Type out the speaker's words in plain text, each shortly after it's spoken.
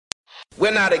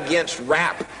We're not against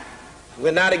rap.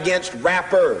 We're not against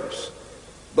rappers.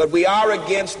 But we are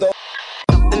against those.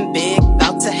 Something big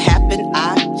about to happen.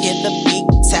 I hear the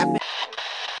beat tapping.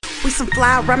 We some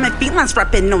fly rhyming felines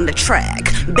rapping on the track.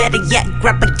 Better yet,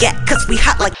 grab a gat, cause we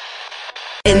hot like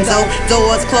Enzo.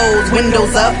 Doors closed,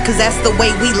 windows up, cause that's the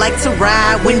way we like to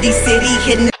ride. Windy City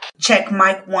hitting. Check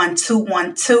mic 1 2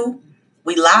 1 2.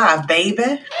 We live,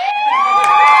 baby.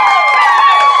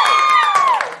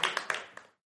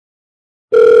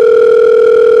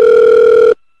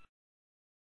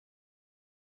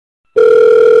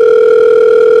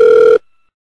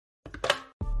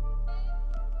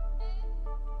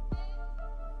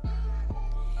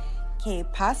 ¿Qué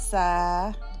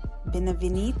pasa?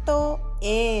 Bienvenido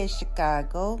a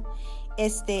Chicago.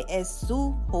 Este es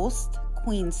su host,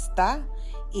 Queen Star,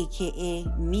 a.k.a.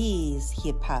 Miss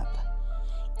Hip Hop.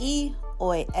 Y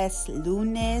hoy es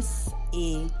lunes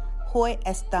y hoy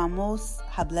estamos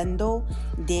hablando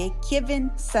de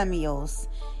Kevin Samuels,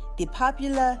 the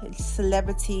popular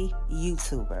celebrity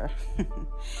YouTuber.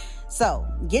 So,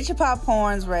 get your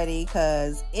popcorns ready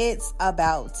because it's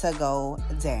about to go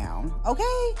down,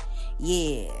 okay?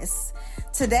 Yes.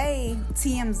 Today,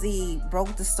 TMZ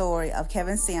broke the story of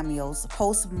Kevin Samuels'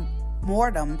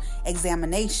 post-mortem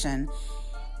examination,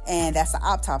 and that's the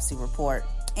autopsy report.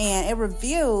 And it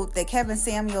revealed that Kevin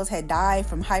Samuels had died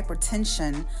from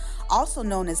hypertension, also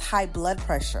known as high blood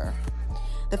pressure.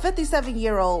 The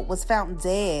 57-year-old was found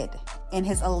dead in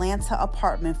his Atlanta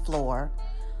apartment floor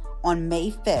on May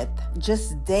 5th,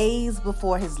 just days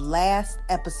before his last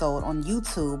episode on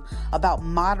YouTube about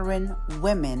modern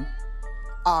women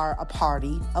are a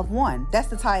party of one. That's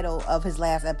the title of his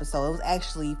last episode. It was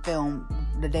actually filmed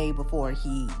the day before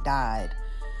he died.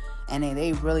 And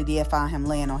they really did find him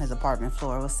laying on his apartment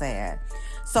floor. It was sad.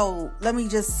 So let me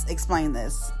just explain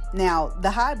this. Now,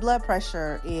 the high blood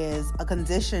pressure is a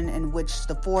condition in which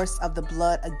the force of the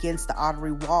blood against the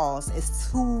artery walls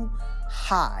is too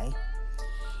high.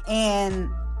 And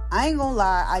I ain't gonna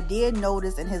lie, I did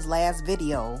notice in his last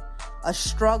video a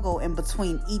struggle in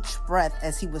between each breath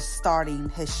as he was starting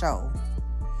his show.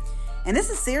 And this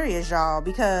is serious, y'all,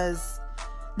 because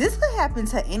this could happen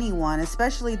to anyone,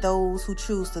 especially those who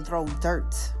choose to throw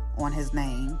dirt on his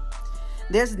name.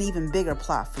 There's an even bigger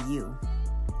plot for you.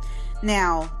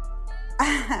 Now,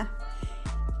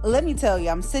 let me tell you,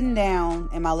 I'm sitting down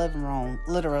in my living room,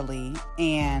 literally,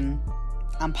 and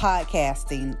I'm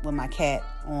podcasting with my cat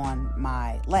on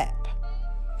my lap.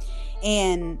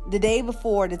 And the day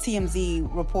before, the TMZ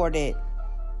reported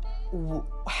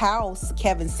how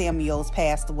Kevin Samuels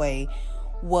passed away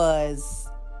was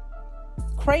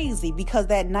crazy, because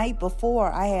that night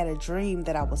before, I had a dream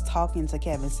that I was talking to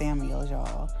Kevin Samuels,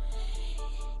 y'all.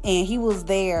 And he was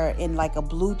there in like a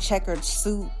blue checkered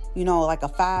suit, you know, like a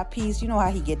 5-piece. You know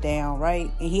how he get down,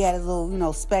 right? And he had his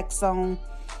little, specs on.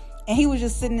 And he was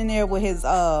just sitting in there with his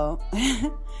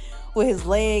with his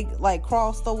leg like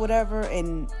crossed or whatever,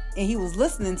 and he was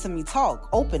listening to me talk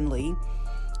openly.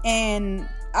 And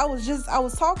I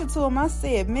was talking to him. I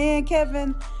said, "Man,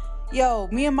 Kevin, yo,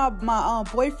 me and my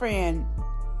boyfriend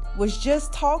was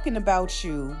just talking about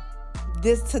you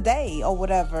today or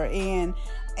whatever." And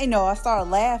I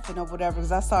started laughing or whatever,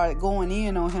 because I started going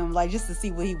in on him, like, just to see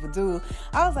what he would do.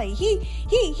 I was like, he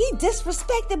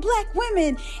disrespected black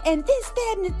women, and this,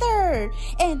 that, and the third,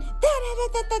 and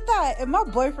da. And my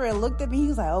boyfriend looked at me. He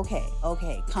was like,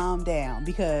 okay, calm down,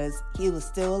 because he was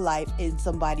still alive and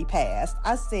somebody passed.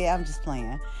 I said, I'm just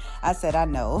playing. I said, I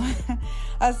know.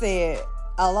 I said,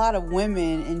 a lot of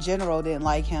women in general didn't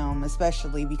like him,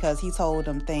 especially because he told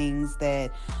them things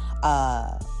that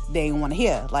they didn't want to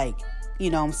hear, like, you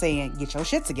know what I'm saying, get your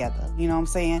shit together. You know what I'm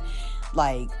saying?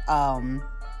 Like,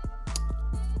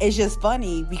 it's just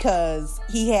funny because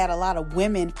he had a lot of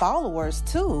women followers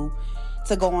too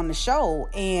to go on the show.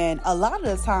 And a lot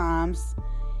of the times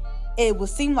it would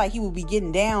seem like he would be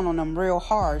getting down on them real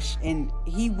harsh. And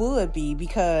he would be,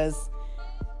 because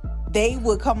they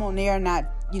would come on there not,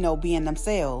 being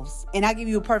themselves. And I'll give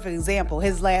you a perfect example.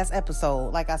 His last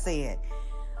episode, like I said,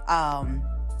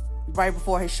 right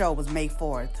before his show was May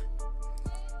 4th.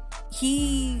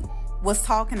 He was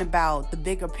talking about the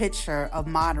bigger picture of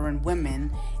modern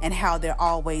women and how they're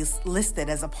always listed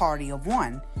as a party of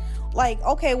one. Like,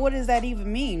 okay, what does that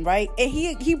even mean, right? And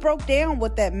he broke down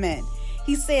what that meant.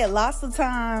 He said lots of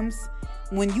times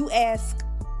when you ask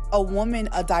a woman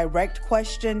a direct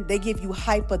question, they give you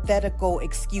hypothetical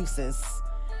excuses.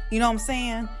 You know what I'm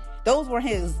saying? Those weren't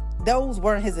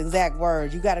his exact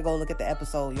words. You got to go look at the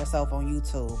episode yourself on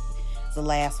YouTube. It's the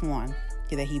last one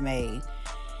that he made.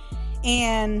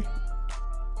 And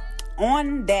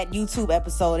on that YouTube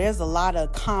episode, there's a lot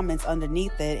of comments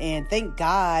underneath it, and thank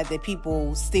God that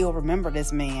people still remember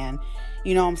this man.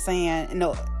 You know what I'm saying?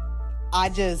 No,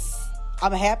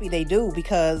 I'm happy they do,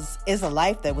 because it's a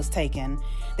life that was taken.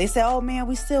 They say, oh man,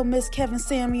 we still miss Kevin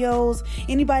Samuels.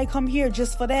 Anybody come here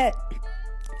just for that?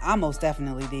 I most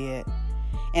definitely did.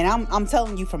 And I'm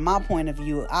telling you, from my point of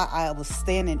view, I was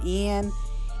standing in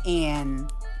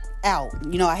and out.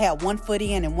 You know, I had 1 foot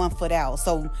in and 1 foot out.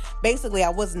 So basically, I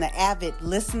wasn't an avid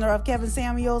listener of Kevin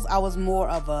Samuels. I was more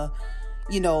of a,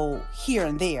 here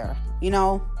and there,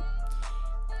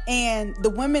 And the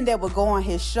women that would go on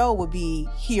his show would be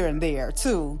here and there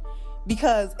too.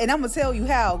 And I'm going to tell you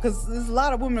how, because there's a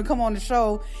lot of women that come on the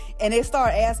show and they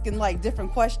start asking like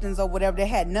different questions or whatever that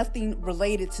had nothing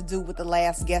related to do with the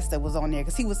last guest that was on there.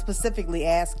 Because he would specifically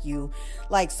ask you,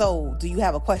 like, so do you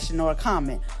have a question or a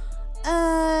comment?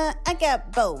 I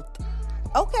got both.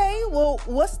 Okay, well,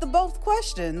 what's the both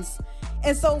questions?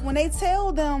 And so when they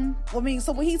tell them,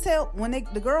 the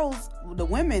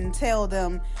women tell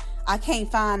them, I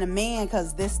can't find a man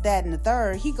because this, that, and the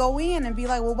third, he go in and be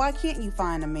like, well, why can't you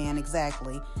find a man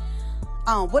exactly?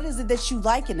 What is it that you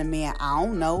like in a man? I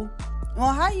don't know.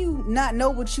 Well, how you not know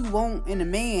what you want in a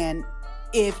man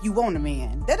if you want a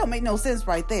man? That don't make no sense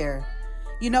right there.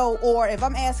 Or if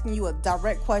I'm asking you a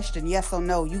direct question, yes or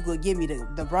no, you could give me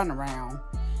the runaround.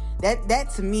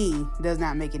 That to me does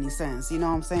not make any sense. You know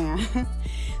what I'm saying?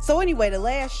 So anyway, the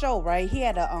last show, right? He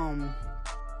had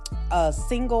a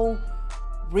single,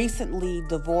 recently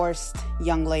divorced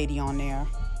young lady on there,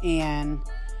 and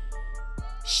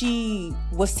she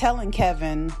was telling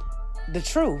Kevin the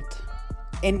truth,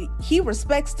 and he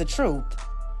respects the truth.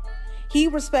 He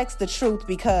respects the truth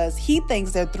because he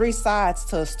thinks there are 3 sides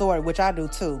to a story, which I do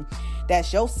too.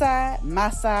 That's your side, my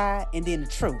side, and then the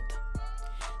truth.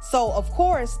 So of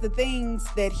course the things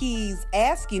that he's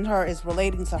asking her is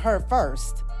relating to her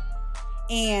first,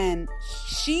 and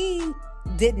she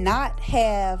did not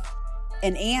have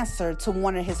an answer to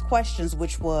one of his questions,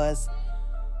 which was,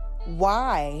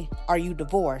 why are you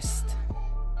divorced?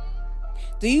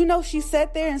 Do you know she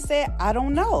sat there and said, I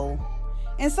don't know.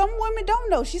 And some women don't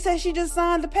know. She said she just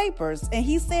signed the papers. And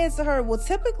he said to her, well,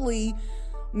 typically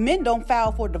men don't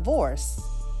file for divorce.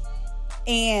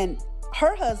 And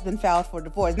her husband filed for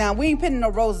divorce. Now, we ain't putting no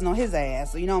roses on his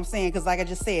ass. You know what I'm saying? Because like I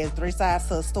just said, 3 sides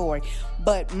to a story.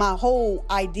 But my whole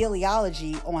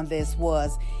ideology on this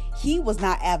was, he was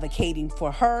not advocating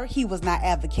for her. He was not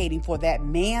advocating for that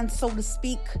man, so to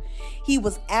speak. He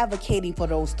was advocating for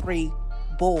those 3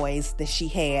 boys that she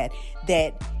had,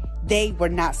 that they were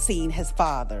not seeing his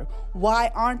father.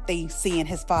 Why aren't they seeing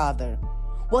his father?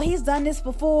 Well, he's done this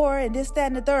before, and this, that,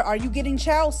 and the third. Are you getting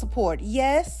child support?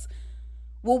 Yes.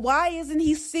 Well, why isn't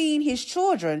he seeing his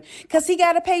children? Because he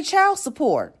got to pay child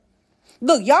support.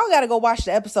 Look, y'all got to go watch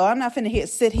the episode. I'm not finna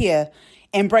sit here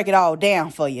and break it all down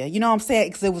for you. You know what I'm saying?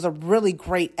 Because it was a really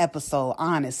great episode,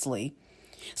 honestly.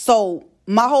 So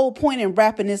my whole point in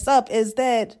wrapping this up is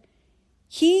that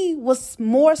he was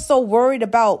more so worried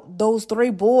about those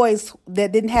 3 boys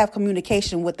that didn't have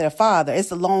communication with their father.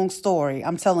 It's a long story.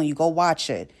 I'm telling you, go watch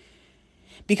it.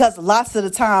 Because lots of the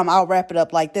time, I'll wrap it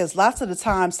up like this. Lots of the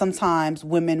time, sometimes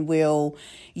women will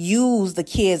use the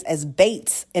kids as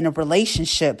baits in a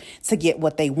relationship to get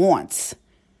what they want.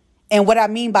 And what I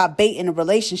mean by bait in a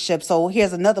relationship, so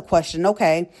here's another question.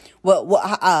 Okay, well,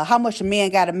 how much a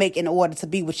man got to make in order to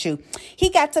be with you? He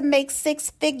got to make 6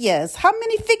 figures. How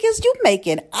many figures you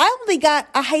making? I only got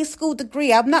a high school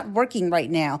degree. I'm not working right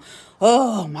now.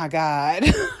 Oh, my God.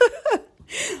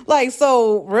 Like,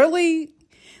 so really?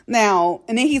 Now,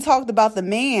 and then he talked about the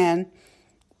man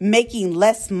making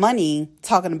less money,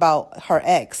 talking about her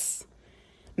ex,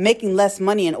 making less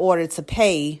money in order to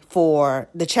pay for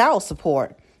the child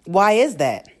support. Why is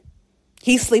that?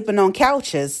 He's sleeping on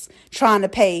couches trying to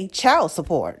pay child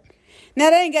support. Now,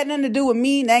 that ain't got nothing to do with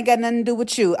me. That ain't got nothing to do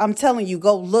with you. I'm telling you,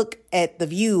 go look at the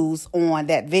views on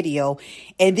that video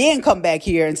and then come back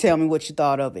here and tell me what you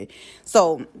thought of it.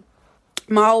 So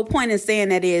my whole point in saying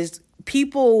that is,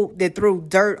 people that threw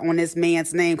dirt on this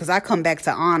man's name, because I come back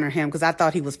to honor him because I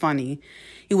thought he was funny.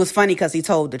 He was funny because he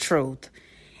told the truth.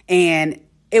 And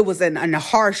it was in a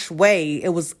harsh way. It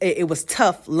was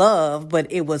tough love,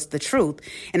 but it was the truth.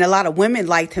 And a lot of women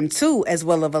liked him too, as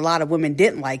well as a lot of women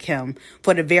didn't like him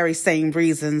for the very same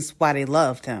reasons why they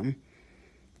loved him.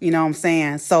 You know what I'm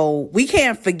saying? So we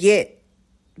can't forget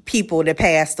people that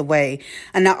passed away.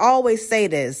 And I always say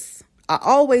this.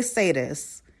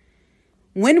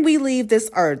 When we leave this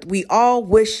earth, we all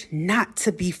wish not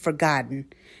to be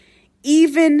forgotten.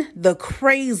 Even the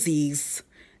crazies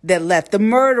that left, the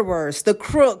murderers, the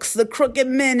crooks, the crooked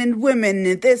men and women,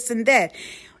 and this and that.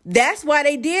 That's why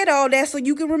they did all that, so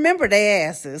you can remember their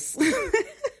asses.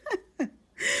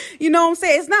 You know what I'm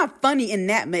saying? It's not funny in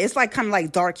that. It's like kind of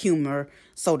like dark humor,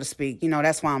 so to speak. You know,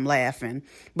 that's why I'm laughing.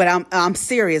 But I'm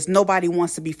serious. Nobody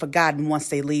wants to be forgotten once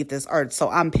they leave this earth.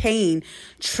 So I'm paying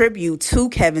tribute to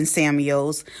Kevin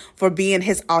Samuels for being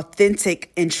his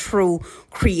authentic and true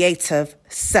creative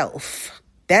self.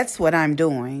 That's what I'm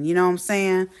doing. You know what I'm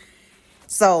saying?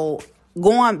 So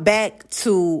going back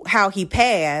to how he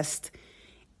passed,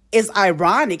 it's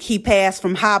ironic he passed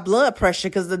from high blood pressure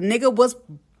because the nigga was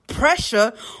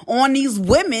pressure on these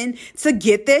women to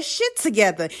get their shit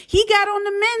together. He got on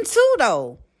the men too,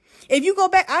 though. If you go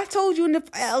back, I told you in the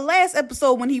last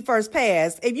episode when he first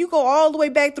passed, if you go all the way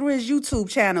back through his YouTube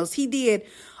channels, he did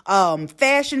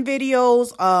fashion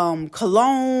videos,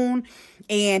 cologne,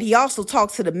 and he also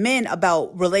talked to the men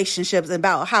about relationships and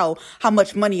about how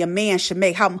much money a man should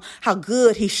make, how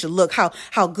good he should look,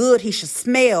 how good he should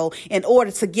smell in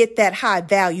order to get that high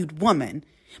valued woman.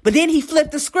 But then he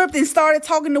flipped the script and started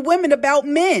talking to women about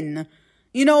men,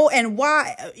 you know, and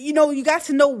why, you know, you got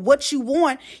to know what you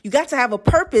want. You got to have a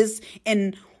purpose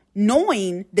in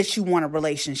knowing that you want a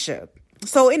relationship.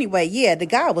 So anyway, yeah, the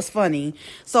guy was funny.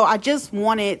 So I just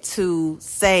wanted to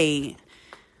say,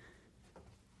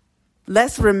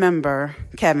 let's remember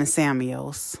Kevin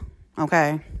Samuels,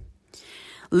 okay?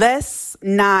 Let's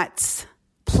not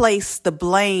place the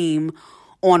blame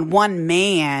on one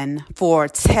man for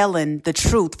telling the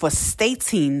truth, for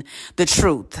stating the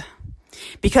truth.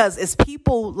 Because it's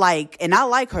people like, and I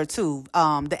like her too,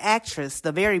 the actress,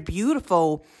 the very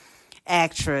beautiful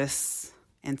actress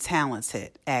and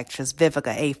talented actress,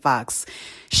 Vivica A. Fox.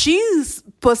 She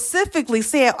specifically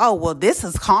said, oh, well, this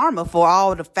is karma for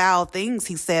all the foul things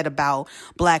he said about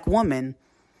black women.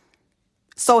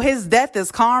 So his death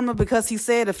is karma because he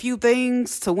said a few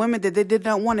things to women that they did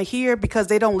not want to hear because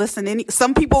they don't listen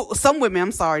some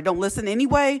women, don't listen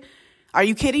anyway. Are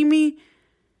you kidding me?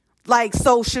 Like,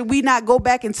 so should we not go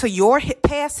back into your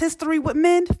past history with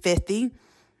men? 50.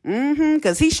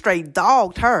 Because he straight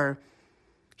dogged her.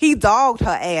 He dogged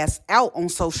her ass out on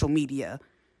social media.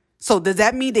 So does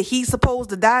that mean that he's supposed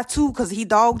to die too because he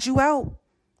dogged you out?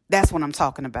 That's what I'm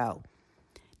talking about.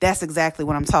 That's exactly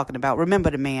what I'm talking about. Remember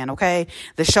the man, okay?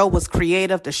 The show was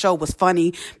creative. The show was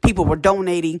funny. People were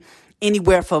donating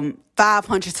anywhere from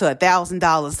 $500 to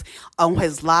 $1,000 on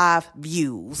his live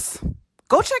views.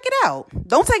 Go check it out.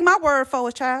 Don't take my word for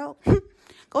it, child.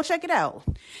 Go check it out.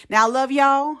 Now, I love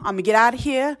y'all. I'm going to get out of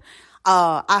here.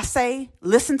 I say,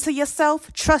 listen to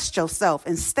yourself, trust yourself,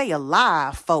 and stay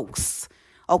alive, folks.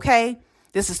 Okay?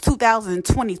 This is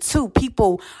 2022.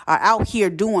 People are out here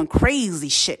doing crazy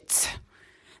shit.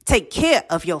 Take care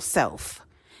of yourself.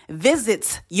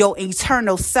 Visit your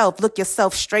eternal self. Look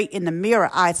yourself straight in the mirror,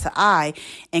 eye to eye,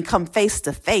 and come face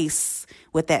to face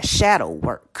with that shadow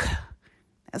work.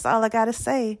 That's all I got to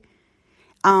say.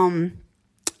 I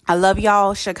love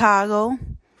y'all, Chicago.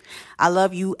 I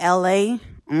love you, LA.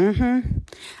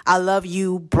 I love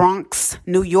you, Bronx,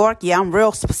 New York. Yeah, I'm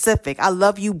real specific. I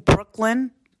love you,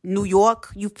 Brooklyn, New York.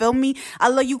 You feel me? I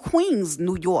love you, Queens,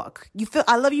 New York.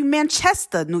 I love you,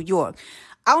 Manchester, New York.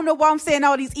 I don't know why I'm saying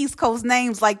all these East Coast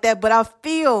names like that, but I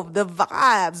feel the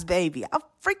vibes, baby. I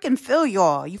freaking feel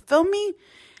y'all. You feel me?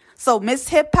 So Miss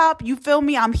Hip Hop, you feel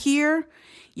me? I'm here.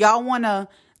 Y'all want to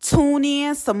tune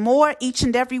in some more each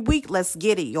and every week? Let's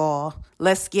get it, y'all.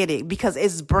 Let's get it because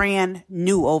it's brand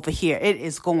new over here. It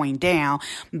is going down.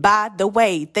 By the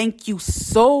way, thank you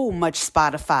so much,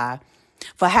 Spotify,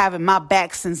 for having my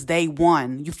back since day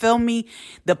one. You feel me?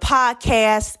 The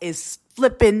podcast is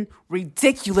flipping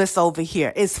ridiculous over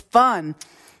here. It's fun.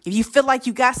 If you feel like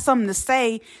you got something to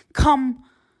say, come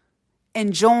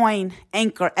and join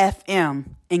Anchor FM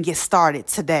and get started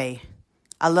today.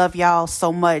 I love y'all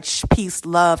so much. Peace,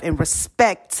 love, and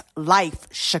respect. Life,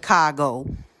 Chicago.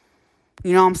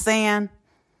 You know what I'm saying?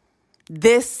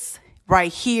 This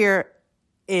right here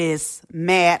is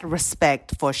mad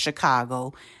respect for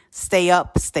Chicago. Stay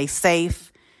up, stay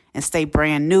safe, and stay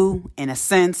brand new in a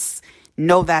sense.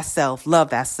 Know thyself,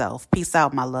 love thyself. Peace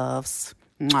out, my loves.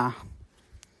 Mwah.